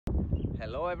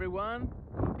Hello everyone,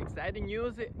 exciting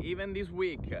news even this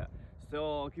week.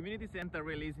 So community center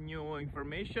released new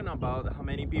information about how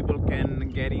many people can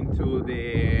get into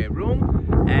the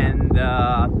room, and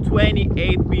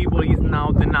 28 people is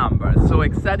now the number. So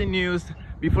exciting news.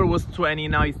 Before it was 20,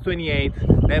 now it's 28.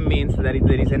 That means that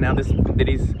there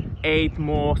is 8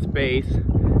 more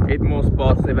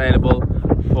spots available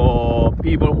for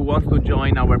people who want to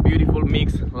join our beautiful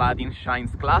mixed Latin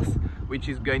Shines class, which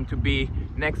is going to be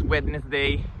next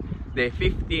Wednesday, the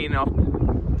 15th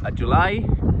of July,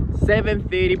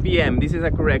 7:30 p.m. This is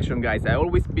a correction, guys. I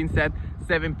always been said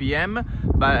 7 p.m.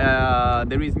 but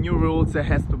there is new rules. There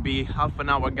has to be half an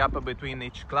hour gap between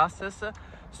each classes,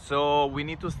 so we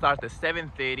need to start at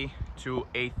 7:30 to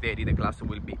 8:30 the class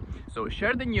will be. So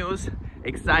share the news.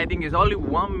 Exciting. Is only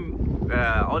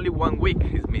one week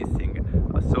is missing,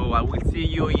 so I will see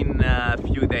you in a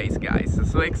few days, guys.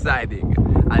 So exciting.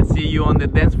 I'll see you on the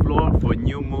dance floor for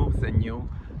new moves and new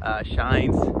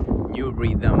shines, new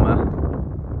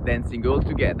rhythm, dancing all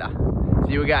together.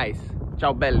 See you guys.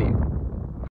 Ciao belli.